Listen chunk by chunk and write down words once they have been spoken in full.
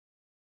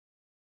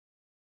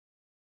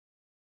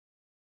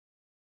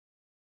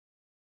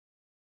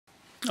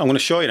I'm going to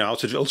show you now how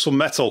to drill some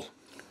metal.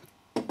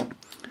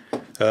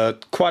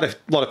 Quite a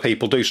lot of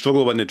people do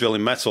struggle when they're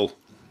drilling metal.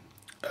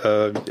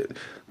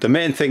 The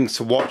main thing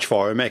to watch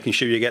for are making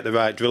sure you get the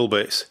right drill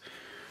bits.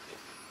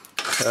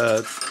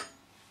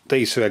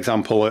 These, for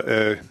example,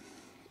 are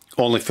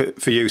only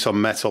for use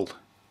on metal.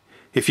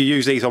 If you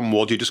use these on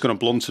wood, you're just going to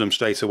blunt them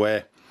straight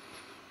away.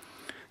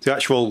 The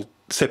actual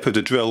tip of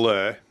the drill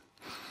there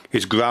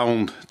is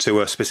ground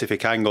to a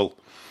specific angle,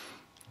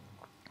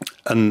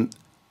 and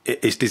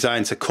it's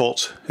designed to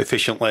cut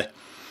efficiently.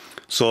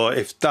 So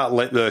if that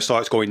lip there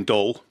starts going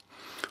dull,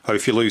 or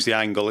if you lose the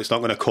angle, it's not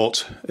going to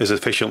cut as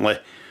efficiently.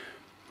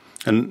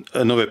 And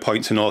another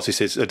point to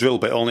notice is a drill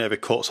bit only ever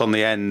cuts on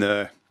the end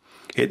there.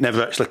 It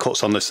never actually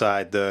cuts on the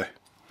side there.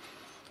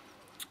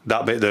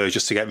 That bit there is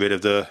just to get rid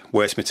of the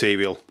waste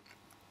material.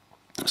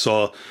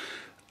 So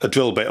a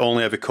drill bit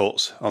only ever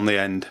cuts on the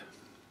end.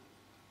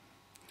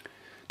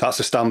 That's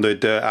a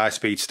standard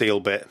high-speed steel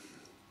bit,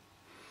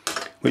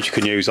 which you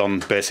can use on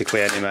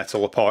basically any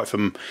metal. Apart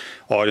from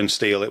hardened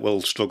steel, it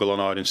will struggle on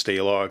hardened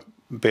steel or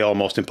be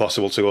almost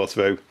impossible to go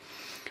through.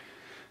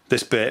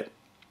 This bit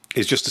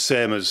is just the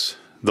same as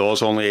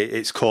those, only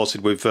it's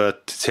coated with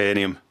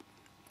titanium,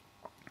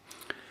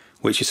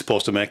 which is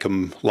supposed to make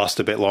them last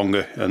a bit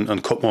longer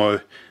and cut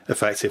more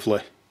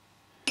effectively.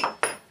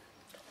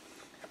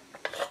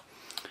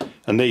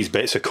 And these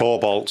bits are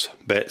Cobalt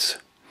Bits,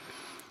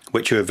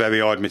 which are a very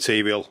hard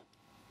material,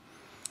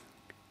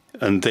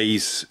 and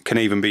these can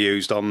even be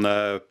used on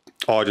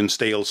hardened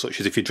steel, such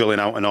as if you're drilling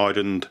out an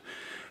hardened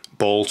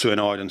bolt or an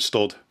hardened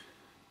stud.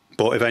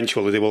 But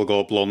eventually they will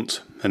go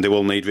blunt and they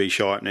will need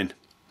resharpening.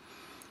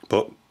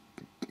 But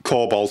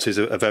Cobalt is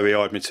a very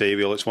hard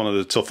material. It's one of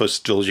the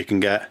toughest drills you can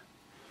get.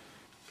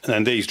 And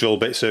then these drill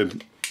bits are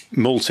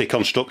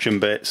multi-construction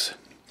bits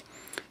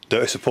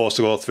that are supposed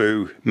to go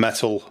through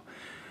metal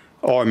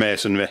or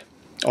masonry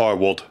or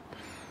wood,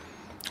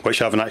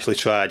 which I haven't actually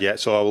tried yet,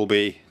 so I will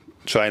be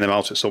trying them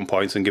out at some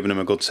point and giving them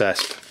a good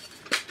test.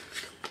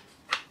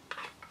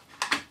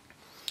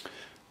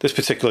 This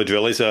particular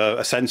drill is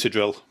a centre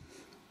drill,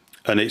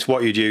 and it's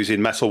what you'd use in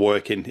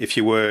metalworking. If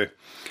you were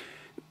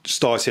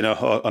starting an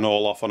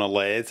hole off on a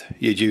lathe,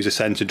 you'd use a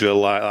centre drill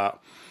like that.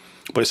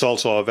 But it's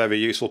also a very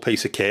useful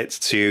piece of kit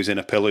to use in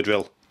a pillar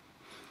drill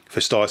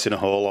for starting a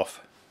hole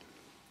off.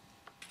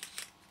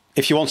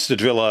 If you wanted to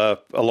drill a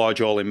large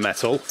hole in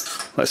metal,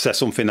 let's say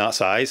something that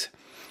size,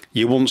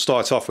 you wouldn't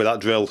start off with that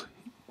drill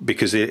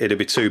because it'd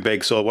be too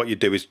big. So what you'd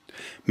do is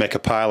make a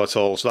pilot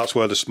hole. So that's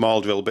where the small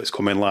drill bits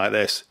come in, like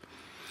this.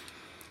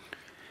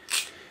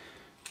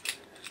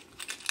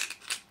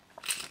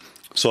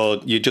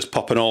 So you just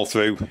pop an hole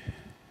through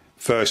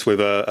first with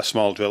a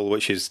small drill,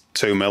 which is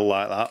 2mm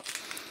like that,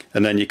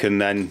 and then you can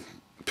then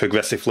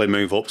progressively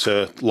move up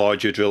to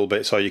larger drill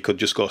bits, or you could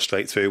just go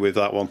straight through with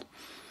that one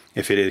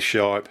if it is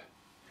sharp.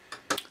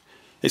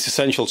 It's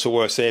essential to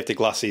wear safety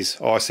glasses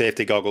or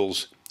safety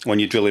goggles when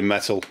you're drilling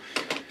metal,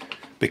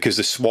 because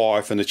the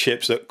swarf and the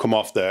chips that come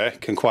off there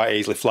can quite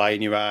easily fly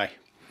in your eye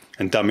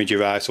and damage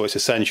your eye, so it's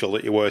essential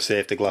that you wear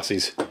safety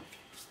glasses.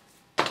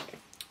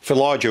 For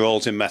larger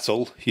holes in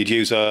metal, you'd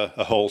use a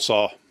hole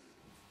saw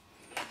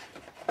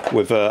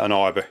with an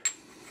arbor,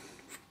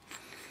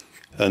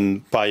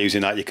 and by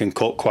using that you can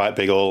cut quite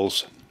big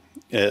holes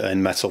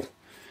in metal.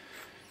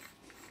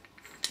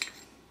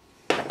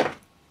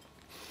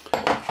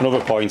 Another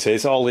point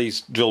is, all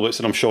these drill bits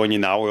that I'm showing you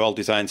now are all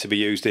designed to be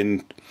used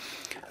in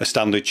a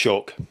standard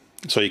chuck,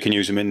 so you can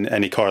use them in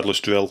any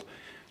cordless drill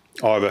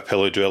or a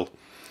pillar drill.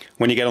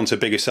 When you get onto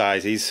bigger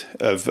sizes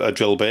of a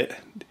drill bit,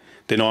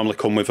 they normally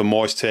come with a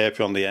moist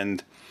taper on the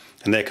end,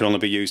 and they can only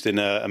be used in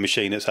a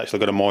machine that's actually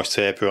got a moist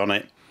taper on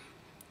it.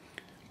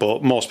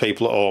 But most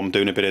people at home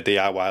doing a bit of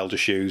DIY will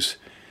just use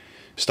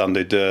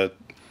standard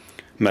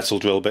metal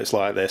drill bits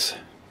like this.